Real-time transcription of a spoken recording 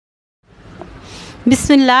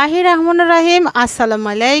বিসমিল্লাহির রহমানির রহিম। আসসালামু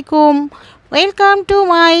আলাইকুম। Welcome to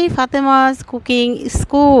my Fatema's cooking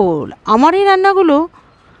school. আমার এই রান্নাগুলো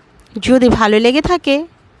যদি ভালো লেগে থাকে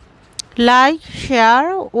লাইক, শেয়ার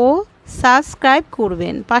ও সাবস্ক্রাইব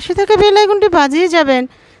করবেন। পাশে থাকা বেল আইকনটি বাজিয়ে যাবেন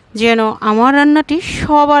যেন আমার রান্নাটি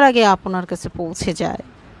সবার আগে আপনার কাছে পৌঁছে যায়।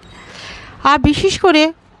 আর বিশেষ করে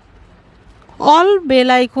অল বেল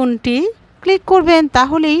আইকনটি ক্লিক করবেন,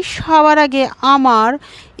 তাহলেই সবার আগে আমার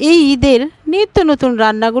এই ঈদের নিত্য নতুন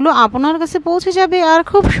রান্নাগুলো আপনার কাছে পৌঁছে যাবে আর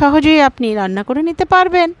খুব সহজেই আপনি রান্না করে নিতে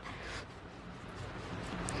পারবেন।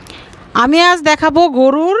 আমি আজ দেখাবো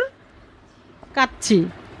গরুর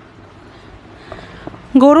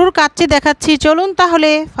কাচ্চি দেখাচ্ছি। চলুন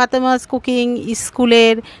তাহলে ফাতেমাস কুকিং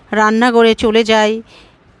স্কুলের রান্নাঘরে চলে যাই।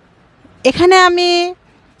 এখানে আমি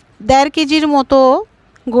 1.5 কেজির মতো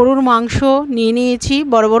গরুর মাংস নিয়ে নিয়েছি,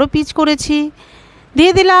 বড় বড় পিস করেছি।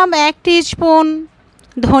 দিয়ে দিলাম 1 টিস্পুন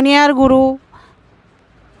ধনিয়ার গুঁড়ো,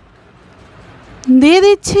 দিয়ে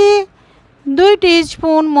দিচ্ছি 2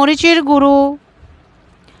 টিস্পুন মরিচের গুঁড়ো,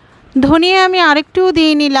 ধনিয়া আমি আরেকটু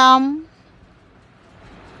দিয়ে নিলাম।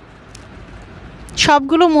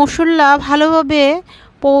 সবগুলো মশলা ভালোভাবে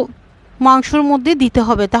মাংসর মধ্যে দিতে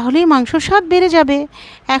হবে, তাহলেই মাংসর স্বাদ বেড়ে যাবে।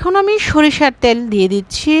 এখন আমি সরিষার তেল দিয়ে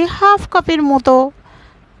দিচ্ছি 1/2 কাপের মতো।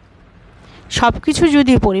 সব কিছু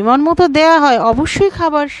যদি পরিমাণ মতো দেওয়া হয় অবশ্যই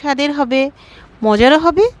খাবার স্বাদের হবে, মজারও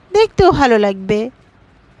হবে, দেখতেও ভালো লাগবে।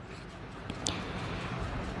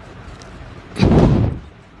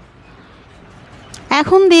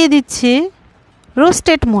 এখন দিয়ে দিচ্ছি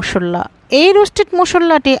রোস্টেড মশলা। এই রোস্টেড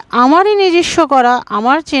মশলাটি আমারই নিজস্ব করা,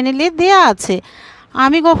 আমার চ্যানেলে দেয়া আছে।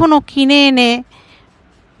 আমি কখনো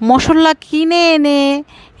মশলা কিনে এনে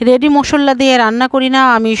রেডি মশলা দিয়ে রান্না করি না।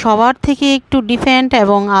 আমি সবার থেকে একটু ডিফারেন্ট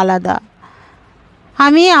এবং আলাদা।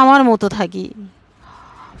 আমি আমার মতো থাকি।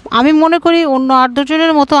 আমি মনে করি অন্য 8-10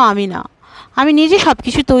 জনের মতো আমি না। আমি নিজে সব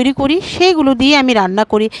কিছু তৈরি করি, সেইগুলো দিয়ে আমি রান্না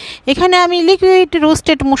করি। এখানে আমি লিকুইড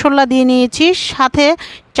রোস্টেড মশলা দিয়ে নিয়েছি, সাথে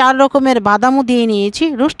 4 রকমের বাদামও দিয়ে নিয়েছি।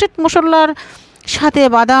 রোস্টেড মশলার সাথে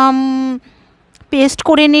বাদাম পেস্ট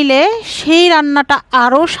করে নিলে সেই রান্নাটা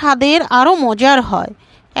আরও স্বাদের, আরও মজার হয়।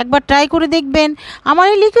 একবার ট্রাই করে দেখবেন। আমার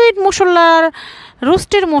এই লিকুইড মশলার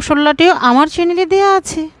রোস্টেড মশলাটিও আমার চ্যানেলে দেওয়া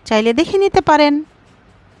আছে, চাইলে দেখে নিতে পারেন।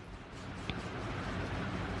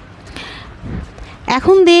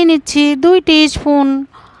 এখন দিয়ে নিচ্ছি 2 টিস্পুন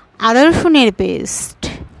আদা রসুনের পেস্ট।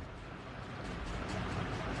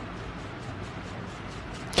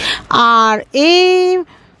 আর এই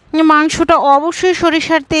মাংসটা অবশ্যই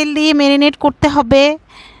সরিষার তেল দিয়ে ম্যারিনেট করতে হবে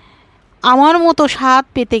আমার মতো স্বাদ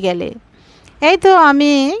পেতে গেলে। এই তো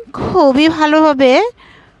আমি খুবই ভালোভাবে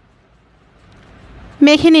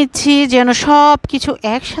মেখে নিচ্ছি যেন সব কিছু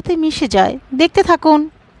একসাথে মিশে যায়। দেখতে থাকুন।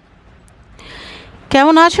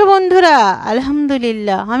 কেমন আছো বন্ধুরা?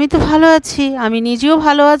 আলহামদুলিল্লাহ, আমি তো ভালো আছি। আমি নিজেও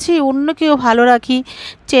ভালো আছি, অন্যকেও ভালো রাখি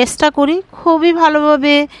চেষ্টা করি। খুবই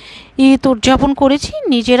ভালোভাবে ঈদ উদযাপন করেছি।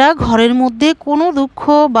 নিজেরা ঘরের মধ্যে কোনো দুঃখ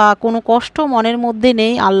বা কোনো কষ্ট মনের মধ্যে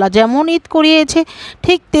নেই। আল্লাহ যেমন ঈদ করিয়েছে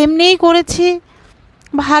ঠিক তেমনিই করেছি।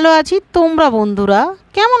 ভালো আছি। তোমরা বন্ধুরা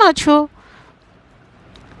কেমন আছো?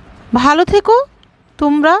 ভালো থেকো।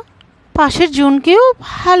 তোমরা পাশের জনকেও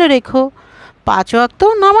ভালো রেখো। 5 ওয়াক্ত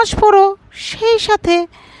নামাজ পড়ো, সেই সাথে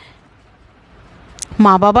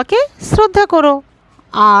মা বাবাকে শ্রদ্ধা করো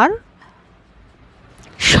আর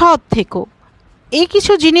সৎ থেকো। এই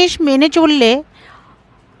কিছু জিনিস মেনে চললে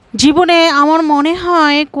জীবনে আমার মনে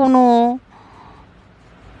হয় কোনো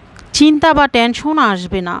চিন্তা বা টেনশন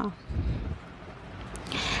আসবে না।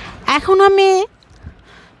 এখন আমি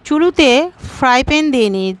চুলোতে ফ্রাই প্যান দিয়ে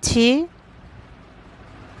নিয়েছি।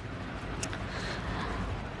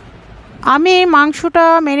 আমি মাংসটা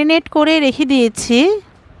ম্যারিনেট করে রেখে দিয়েছি।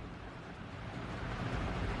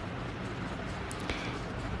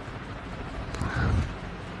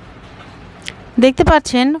 দেখতে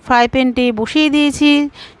পাচ্ছেন ফ্রাই প্যানটি বসিয়ে দিয়েছি,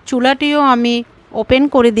 চুলাটিও আমি ওপেন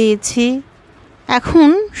করে দিয়েছি। এখন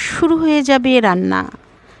শুরু হয়ে যাবে রান্না।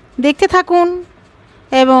 দেখতে থাকুন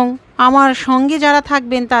এবং আমার সঙ্গে যারা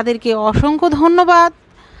থাকবেন তাদেরকে অসংখ্য ধন্যবাদ,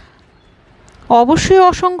 অবশ্যই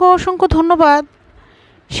অসংখ্য অসংখ্য ধন্যবাদ।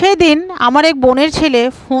 সেই দিন আমার এক বোনের ছেলে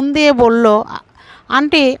ফোন দিয়ে বলল,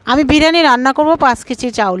 আন্টি আমি বিরিয়ানি রান্না করব 5 কেজি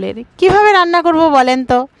চাউলের, কিভাবে রান্না করব বলেন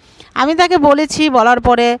তো। আমি তাকে বলেছি, বলার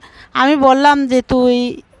পরে আমি বললাম যে তুই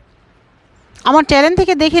আমার চ্যানেল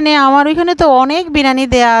থেকে দেখে নে, আমার ওইখানে তো অনেক বিরিয়ানি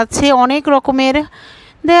দেয়া আছে, অনেক রকমের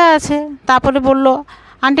দেয়া আছে। তারপরে বলল,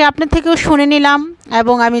 আন্টি আপনার থেকেও শুনে নিলাম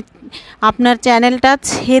এবং আমি আপনার চ্যানেলটা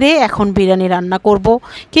ছেড়ে এখন বিরিয়ানি রান্না করব।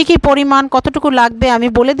 কী কী পরিমাণ কতটুকু লাগবে আমি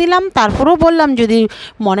বলে দিলাম। তারপরেও বললাম যদি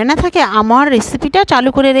মনে না থাকে আমার রেসিপিটা চালু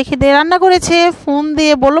করে রেখে দিয়ে রান্না করেছে। ফোন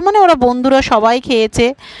দিয়ে বললো, মানে ওরা বন্ধুরা সবাই খেয়েছে।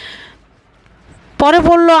 পরে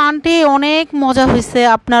বলল, আন্টি অনেক মজা হয়েছে,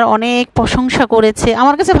 আপনার অনেক প্রশংসা করেছে,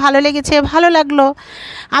 আমার কাছে ভালো লেগেছে, ভালো লাগলো।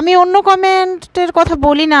 আমি অন্য কমেন্টের কথা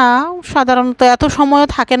বলি না, সাধারণত এত সময়ও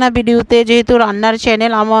থাকে না ভিডিওতে, যেহেতু রান্নার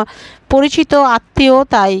চ্যানেল, আমার পরিচিত আত্মীয়,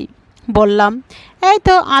 তাই বললাম। এই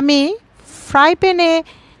তো আমি ফ্রাই প্যানে,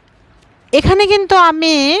 এখানে কিন্তু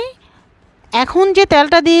আমি এখন যে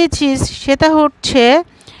তেলটা দিয়েছি সেটা হচ্ছে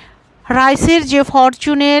রাইসের যে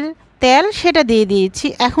ফরচুনের তেল, সেটা দিয়ে দিয়েছি।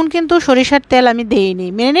 এখন কিন্তু সরিষার তেল আমি দিইনি,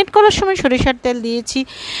 ম্যারিনেট করার সময় সরিষার তেল দিয়েছি।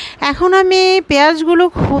 এখন আমি পেঁয়াজগুলো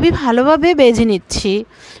খুবই ভালোভাবে ভেজে নিচ্ছি।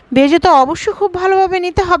 ভেজে তো অবশ্যই খুব ভালোভাবে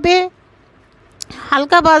নিতে হবে,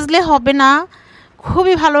 হালকা ভাজলে হবে না,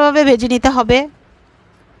 খুবই ভালোভাবে ভেজে নিতে হবে।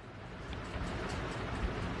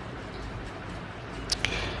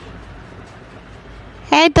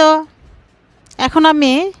 এই তো এখন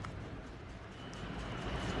আমি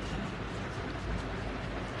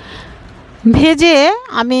ভেজে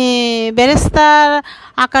বেরেস্তার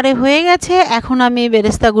আকারে হয়ে গেছে। এখন আমি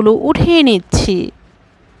বেরেস্তাগুলো উঠিয়ে নিচ্ছি।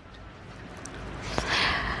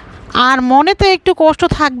 আর মনে তো একটু কষ্ট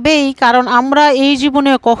থাকবেই, কারণ আমরা এই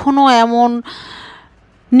জীবনে কখনো এমন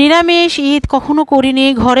নিরামিষ ঈদ কখনো করিনি,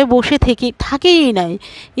 ঘরে বসে থাকিই নাই।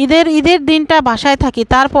 ঈদের দিনটা বাসায় থাকি,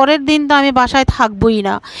 তারপরের দিন তো আমি বাসায় থাকবই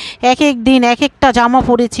না। এক এক দিন এক একটা জামা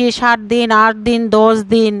পরেছি, 7 দিন 8 দিন 10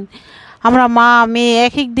 দিন, আমরা মা মেয়ে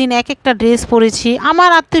এক এক দিন এক একটা ড্রেস পরেছি। আমার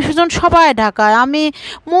আত্মীয় স্বজন সবাই ঢাকায়, আমি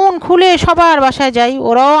মন খুলে সবার বাসায় যাই,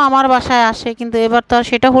 ওরাও আমার বাসায় আসে, কিন্তু এবার তো আর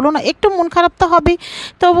সেটা হলো না। একটু মন খারাপ তো হবেই,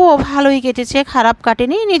 তবুও ভালোই কেটেছে, খারাপ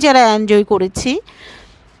কাটেনি, নিজেরা এনজয় করেছি।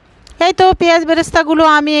 এই তো পেঁয়াজ বেরেস্তাগুলো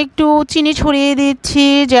আমি একটু চিনি ছড়িয়ে দিচ্ছি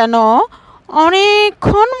যেন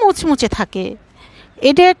অনেকক্ষণ মুচমুচে থাকে।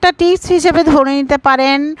 এটা একটা টিপস হিসেবে ধরে নিতে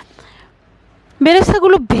পারেন।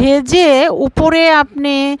 বেরেস্তাগুলো ভেজে উপরে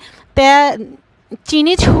আপনি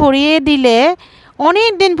চিনি ছড়িয়ে দিলে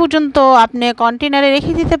অনেক দিন পর্যন্ত আপনি কন্টেনারে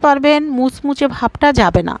রেখে দিতে পারবেন, মুচমুচে ভাবটা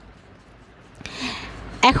যাবে না।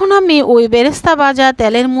 এখন আমি ওই বেরেস্তা ভাজা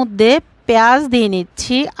তেলের মধ্যে পেঁয়াজ দিয়ে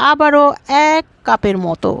নিচ্ছি, আবারও 1 কাপের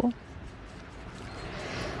মতো।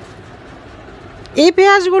 এই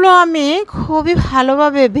পেঁয়াজগুলো আমি খুবই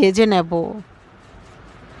ভালোভাবে ভেজে নেব।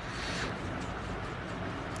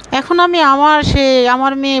 এখন আমি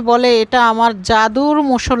আমার মেয়ে বলে এটা আমার জাদুর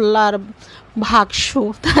মশলার বাক্স,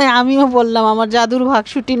 তাই আমিও বললাম আমার জাদুর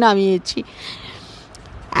বাক্সটি নামিয়েছি।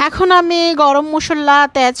 এখন আমি গরম মশলা,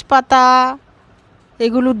 তেজপাতা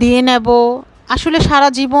এগুলো দিয়ে নেব। আসলে সারা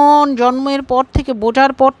জীবন জন্মের পর থেকে,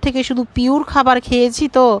 বোঝার পর থেকে শুধু পিওর খাবার খেয়েছি,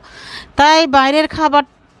 তো তাই বাইরের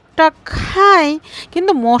খাবারটা খাই,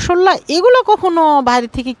 কিন্তু মশলা এগুলো কখনো বাইরে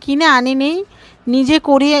থেকে কিনে আনিনি, নিজে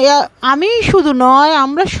করি। আমি শুধু নয়,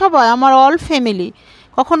 আমরা সবাই, আমার অল ফ্যামিলি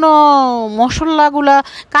কখনো মশলাগুলা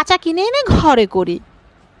কাঁচা কিনে এনে ঘরে করি।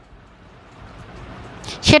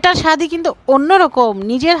 সেটার স্বাদই কিন্তু অন্যরকম,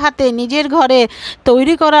 নিজের হাতে নিজের ঘরে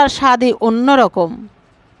তৈরি করার স্বাদই অন্যরকম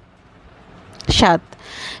স্বাদ।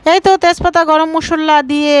 এই তো তেজপাতা গরম মশলা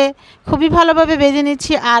দিয়ে খুবই ভালোভাবে ভেজে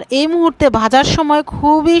নিচ্ছি। আর এই মুহূর্তে ভাজার সময়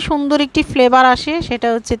খুবই সুন্দর একটি ফ্লেভার আসে, সেটা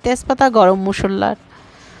হচ্ছে তেজপাতা গরম মশলার।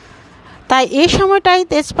 তাই এই সময়টাই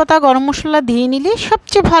তেজপাতা গরম মশলা দিয়ে নিলে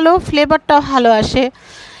সবচেয়ে ভালো, ফ্লেভারটা ভালো আসে।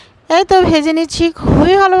 এই তো ভেজে নিচ্ছি,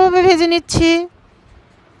 খুবই ভালোভাবে ভেজে নিচ্ছি।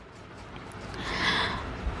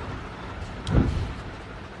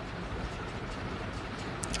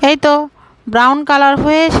 এই তো ব্রাউন কালার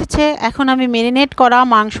হয়ে এসেছে। এখন আমি ম্যারিনেট করা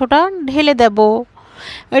মাংসটা ঢেলে দেব।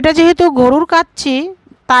 এটা যেহেতু গরুর কাচ্চি,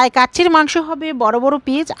 তাই কাচ্চির মাংস হবে বড় বড়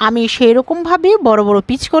পিস। আমি সেই রকমভাবেই বড় বড়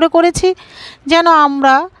পিস করেছি, যেন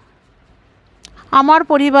আমার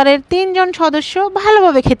পরিবারের 3 জন সদস্য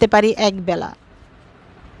ভালোভাবে খেতে পারি একবেলা।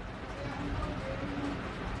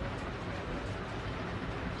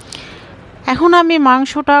 এখন আমি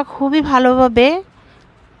মাংসটা খুবই ভালোভাবে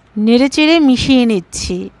নেড়েচেড়ে মিশিয়ে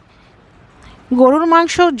নিচ্ছি। গরুর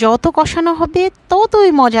মাংস যত কষানো হবে ততই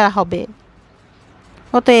মজা হবে,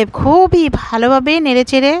 অতএব খুবই ভালোভাবে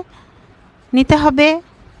নেড়েচেড়ে নিতে হবে।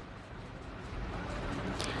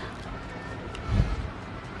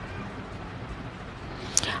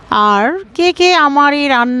 আর কে কে আমার এই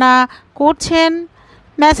রান্না করছেন,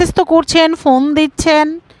 মেসেজ তো করছেন, ফোন দিচ্ছেন,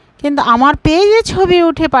 কিন্তু আমার পেজে ছবি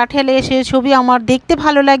উঠে পাঠালে সে ছবি আমার দেখতে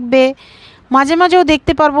ভালো লাগবে, মাঝে মাঝেও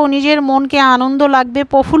দেখতে পারবো, নিজের মনকে আনন্দ লাগবে,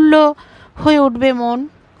 প্রফুল্ল হয়ে উঠবে মন,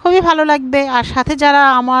 খুবই ভালো লাগবে। আর সাথে যারা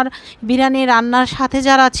আমার বিরিয়ানি রান্নার সাথে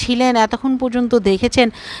যারা ছিলেন, এতক্ষণ পর্যন্ত দেখেছেন,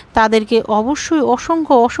 তাদেরকে অবশ্যই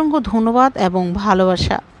অসংখ্য অসংখ্য ধন্যবাদ এবং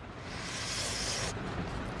ভালোবাসা।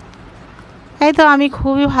 এই তো আমি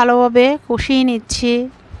খুবই ভালোভাবে কষিয়ে নিচ্ছি।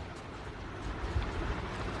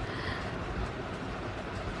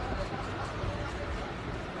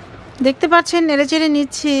 দেখতে পাচ্ছেন নেড়েচেড়ে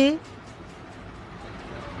নিচ্ছি।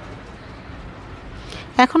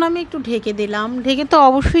 এখন আমি একটু ঢেকে দিলাম, ঢেকে তো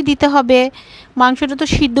অবশ্যই দিতে হবে, মাংসটা তো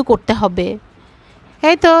সিদ্ধ করতে হবে।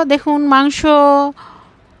 এই তো দেখুন মাংস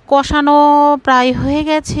কষানো প্রায় হয়ে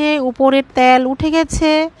গেছে, উপরের তেল উঠে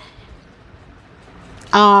গেছে।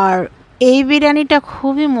 আর এই বিরিয়ানিটা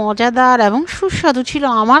খুবই মজাদার এবং সুস্বাদু ছিল,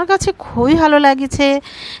 আমার কাছে খুবই ভালো লাগেছে।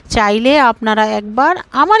 চাইলে আপনারা একবার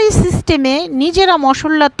আমার এই সিস্টেমে নিজেরা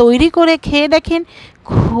মশলা তৈরি করে খেয়ে দেখেন,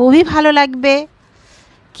 খুবই ভালো লাগবে।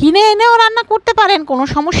 কিনে এনেও রান্না করতে পারেন, কোনো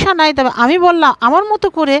সমস্যা নাই, তবে আমি বললাম আমার মতো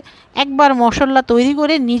করে একবার মশলা তৈরি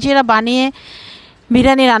করে নিজেরা বানিয়ে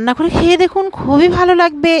বিরিয়ানি রান্না করে খেয়ে দেখুন, খুবই ভালো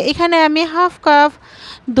লাগবে। এখানে আমি হাফ কাপ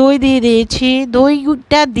দই দিয়ে দিয়েছি,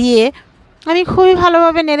 দইটা দিয়ে আমি খুবই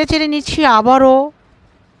ভালোভাবে নেড়েচেড়ে নিচ্ছি, আবারও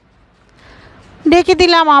ডেকে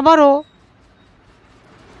দিলাম আবারও।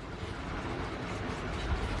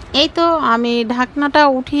 এই তো আমি ঢাকনাটা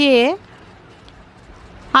উঠিয়ে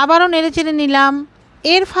আবারও নেড়েচেড়ে নিলাম।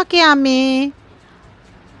 এর ফাঁকে আমি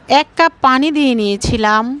 1 কাপ পানি দিয়ে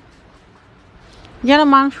নিয়েছিলাম যেন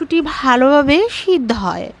মাংসটি ভালোভাবে সিদ্ধ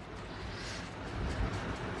হয়।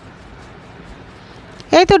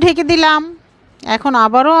 এই তো ঢেকে দিলাম। এখন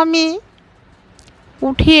আবারও আমি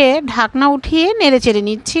উঠিয়ে ঢাকনা উঠিয়ে নেড়েচেড়ে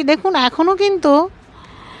নিচ্ছি। দেখুন এখনও কিন্তু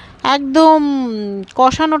একদম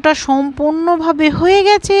কষানোটা সম্পূর্ণভাবে হয়ে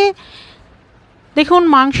গেছে। দেখুন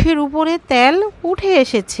মাংসের উপরে তেল উঠে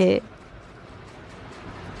এসেছে।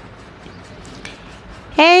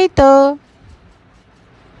 এই তো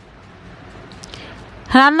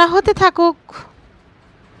রান্না হতে থাকুক।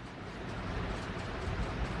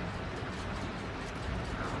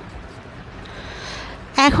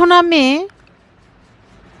 এখন আমি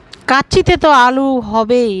কাচ্চিতে তো আলু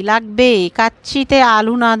হবেই, লাগবেই, কাচ্চিতে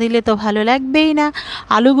আলু না দিলে তো ভালো লাগবেই না।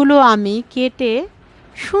 আলুগুলো আমি কেটে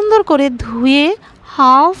সুন্দর করে ধুয়ে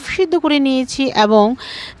হাফ সিদ্ধ করে নিয়েছি এবং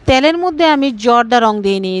তেলের মধ্যে আমি জর্দা রং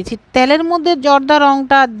দিয়ে নিয়েছি। তেলের মধ্যে জর্দা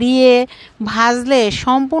রংটা দিয়ে ভাজলে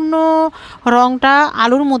সম্পূর্ণ রংটা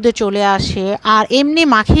আলুর মধ্যে চলে আসে, আর এমনি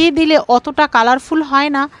মাখিয়ে দিলে অতটা কালারফুল হয়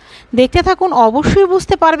না। দেখতে থাকুন, অবশ্যই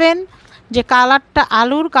বুঝতে পারবেন যে কালারটা,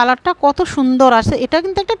 আলুর কালারটা কত সুন্দর আসে। এটা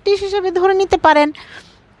কিন্তু একটা টিস হিসেবে ধরে নিতে পারেন।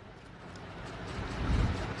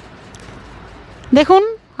 দেখুন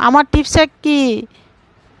আমার টিপসটা কি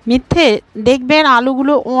মিথ্যে? দেখবেন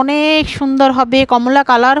আলুগুলো অনেক সুন্দর হবে, কমলা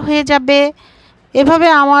কালার হয়ে যাবে। এভাবে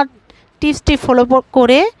আমার টিপসটি ফলো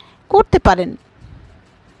করে করতে পারেন।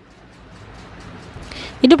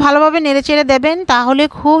 একটু ভালোভাবে নেড়েচেড়ে দেবেন, তাহলে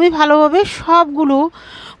খুবই ভালোভাবে সবগুলো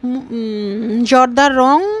জর্দার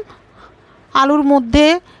রং আলুর মধ্যে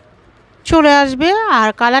চলে আসবে আর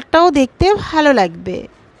কালারটাও দেখতে ভালো লাগবে।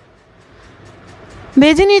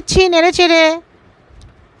 ভেজে নিচ্ছি নেড়েচেড়ে।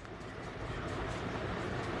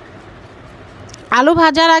 আলু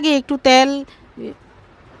ভাজার আগে একটু তেল,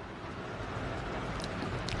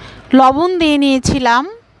 লবণ দিয়ে নিয়েছিলাম।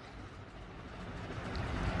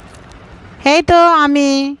 এই তো আমি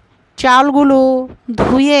চালগুলো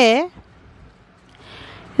ধুয়ে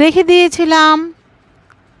রেখে দিয়েছিলাম।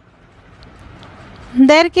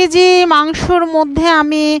 1.5 কেজি মাংসর মধ্যে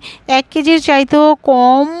আমি 1 কেজির চাইতেও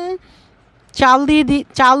কম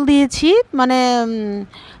চাল দিয়েছি, মানে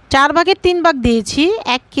 4 ভাগের 3 ভাগ দিয়েছি।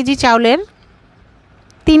 1 কেজি চাউলের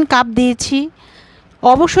 3 কাপ দিয়েছি।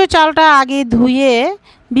 অবশ্যই চালটা আগে ধুয়ে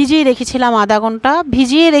ভিজিয়ে রেখেছিলাম আধা ঘন্টা।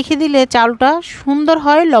 ভিজিয়ে রেখে দিলে চালটা সুন্দর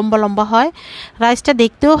হয়, লম্বা লম্বা হয়, রাইসটা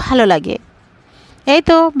দেখতেও ভালো লাগে। এই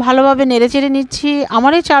তো ভালোভাবে নেড়েচেড়ে নিচ্ছি।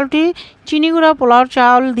 আমার এই চালটি চিনি গুঁড়া পোলাওর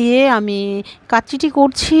চাল দিয়ে আমি কাচ্চিটি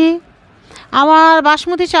করছি। আমার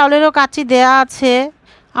বাসমতি চাউলেরও কাচ্চি দেয়া আছে,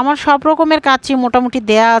 আমার সব রকমের কাচ্চি মোটামুটি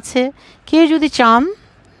দেয়া আছে, কেউ যদি চান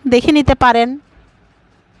দেখে নিতে পারেন।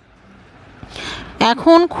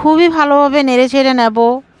 এখন খুবই ভালোভাবে নেড়েচেড়ে নেব।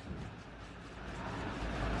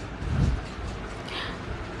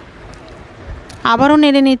 আবারও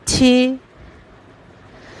নেড়ে নিচ্ছি।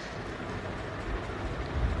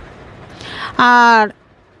 আর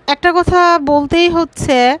একটা কথা বলতেই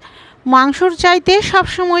হচ্ছে, মাংসর চাইতে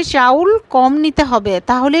সবসময় চাউল কম নিতে হবে,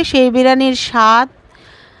 তাহলে সেই বিরিয়ানির স্বাদ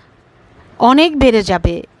অনেক বেড়ে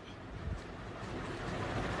যাবে।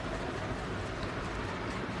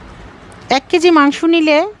 1 কেজি মাংস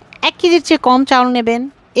নিলে 1 কেজির চেয়ে কম চাউল নেবেন।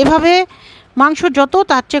 এভাবে মাংস যত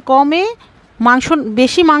তার চেয়ে কমে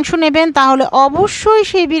বেশি মাংস নেবেন, তাহলে অবশ্যই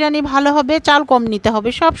সেই বিরিয়ানি ভালো হবে। চাল কম নিতে হবে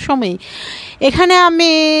সব সময়। এখানে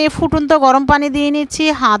আমি ফুটন্ত গরম পানি দিয়ে নিচ্ছি,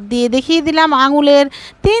 হাত দিয়ে দেখিয়ে দিলাম আঙুলের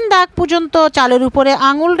 3 দাগ পর্যন্ত চালের উপরে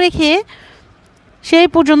আঙুল রেখে সেই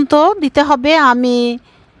পর্যন্ত দিতে হবে। আমি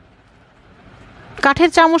কাঠের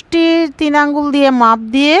চামচটি 3 আঙ্গুল দিয়ে মাপ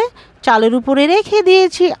দিয়ে চালের উপরে রেখে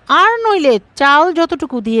দিয়েছি। আর নইলে চাল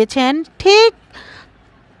যতটুকু দিয়েছেন ঠিক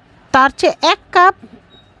তার চেয়ে 1 কাপ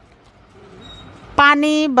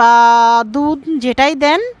পানি বা দুধ যেটাই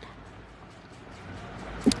দেন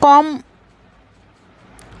কম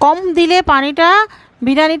কম দিলে পানিটা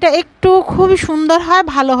বিরিয়ানিটা একটু খুবই সুন্দর হয়,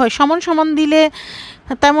 ভালো হয়। সমান সমান দিলে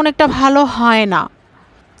তেমন একটা ভালো হয় না,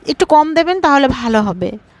 একটু কম দেবেন তাহলে ভালো হবে।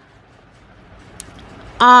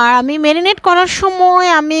 আর আমি ম্যারিনেট করার সময়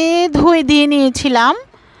আমি ধুয়ে দিয়ে নিয়েছিলাম,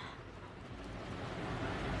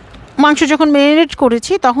 মাংস যখন ম্যারিনেট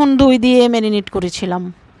করেছি তখন দই দিয়ে ম্যারিনেট করেছিলাম।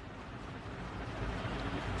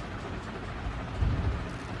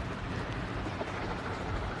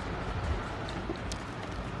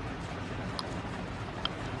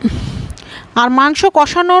 আর মাংস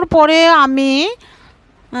কষানোর পরে আমি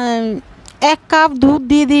 1 কাপ দুধ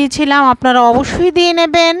দিয়ে দিয়েছিলাম, আপনারা অবশ্যই দিয়ে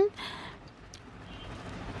নেবেন।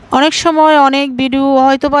 অনেক সময় অনেক ভিডিও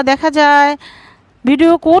হয়তো বা দেখা যায়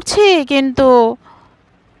ভিডিও করছি কিন্তু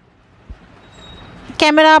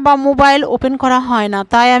ক্যামেরা বা মোবাইল ওপেন করা হয় না,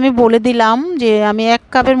 তাই আমি বলে দিলাম যে আমি 1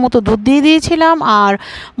 কাপের মতো দুধ দিয়ে দিয়েছিলাম আর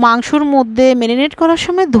মাংসর মধ্যে ম্যারিনেট করার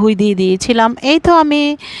সময় দই দিয়ে দিয়েছিলাম। এই তো আমি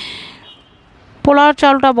পোলাও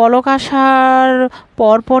চালটা বলক আসার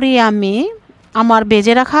পরপরই আমি আমার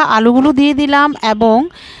ভেজে রাখা আলুগুলো দিয়ে দিলাম এবং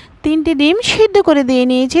 3টি ডিম সিদ্ধ করে দিয়ে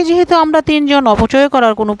নিয়েছি, যেহেতু আমরা 3জন, অপচয়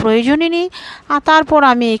করার কোনো প্রয়োজনই নেই। আর তারপর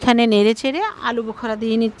আমি এখানে নেড়ে চেড়ে আলু বোখরা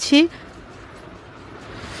দিয়ে নিচ্ছি।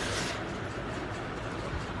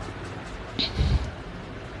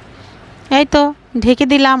 এই তো ঢেকে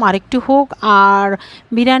দিলাম আরেকটু হোক। আর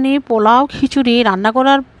বিরিয়ানি, পোলাও, খিচুড়ি রান্না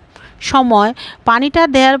করার সময় পানিটা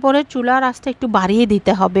দেওয়ার পরে চুলার আঁচটা একটু বাড়িয়ে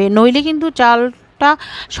দিতে হবে, নইলে কিন্তু চালটা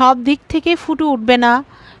সব দিক থেকে ফুটে উঠবে না।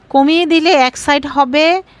 কমিয়ে দিলে এক সাইড হবে,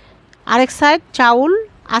 আরেক সাইড চাউল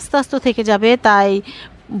আস্তে আস্তে থেকে যাবে। তাই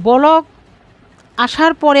বলক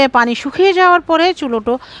আসার পরে, পানি শুকিয়ে যাওয়ার পরে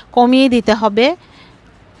চুলোটো কমিয়ে দিতে হবে।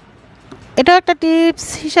 এটা একটা টিপস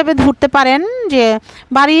হিসেবে ধরতে পারেন যে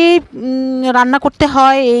বাড়ি রান্না করতে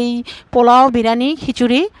হয় এই পোলাও, বিরিয়ানি,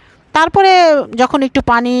 খিচুড়ি। তারপরে যখন একটু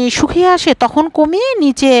পানি শুকিয়ে আসে তখন কমিয়ে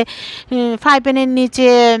নিচে ফ্রাই প্যানের নিচে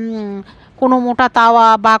কোনো মোটা তাওয়া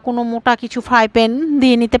বা কোনো মোটা কিছু ফ্রাই প্যান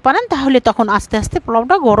দিয়ে নিতে পারেন, তাহলে তখন আস্তে আস্তে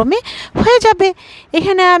পোলাওটা গরমে হয়ে যাবে।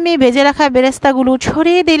 এখানে আমি ভেজে রাখা বেরেস্তাগুলো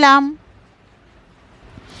ছড়িয়ে দিলাম।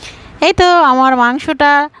 এই তো আমার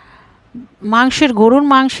গরুর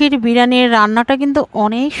মাংসের বিরিয়ানির রান্নাটা কিন্তু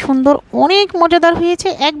অনেক সুন্দর, অনেক মজাদার হয়েছে।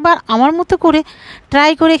 একবার আমার মতো করে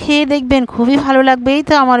ট্রাই করে খেয়ে দেখবেন, খুবই ভালো লাগবে। এই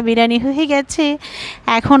তো আমার বিরিয়ানি হয়ে গেছে,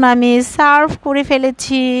 এখন আমি সার্ভ করে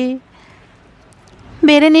ফেলেছি,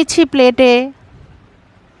 বেড়ে নিচ্ছি প্লেটে।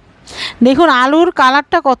 দেখুন আলুর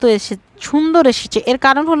কালারটা কত সুন্দর এসেছে, এর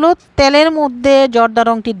কারণ হলো তেলের মধ্যে জর্দা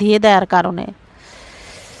রঙটি দিয়ে দেওয়ার কারণে।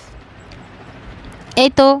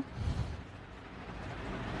 এই তো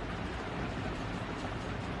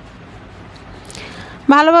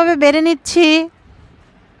ভালোভাবে বেড়ে নিচ্ছি।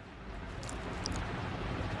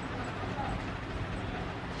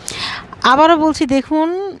 আবারও বলছি, দেখুন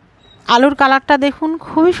আলুর কালারটা দেখুন,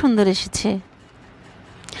 খুবই সুন্দর এসেছে।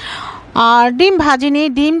 আর ডিম ভাজিনি,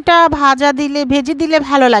 ডিমটা ভেজে দিলে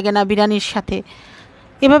ভালো লাগে না বিরিয়ানির সাথে,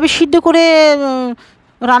 এভাবে সিদ্ধ করে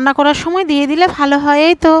রান্না করার সময় দিয়ে দিলে ভালো হয়।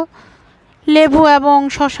 এই তো লেবু এবং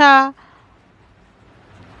শসা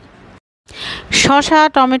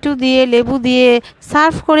টমেটো দিয়ে, লেবু দিয়ে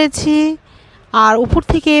সার্ভ করেছি আর উপর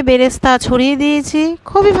থেকে বেরেস্তা ছড়িয়ে দিয়েছি,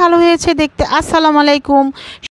 খুবই ভালো হয়েছে দেখতে। আসসালামু আলাইকুম।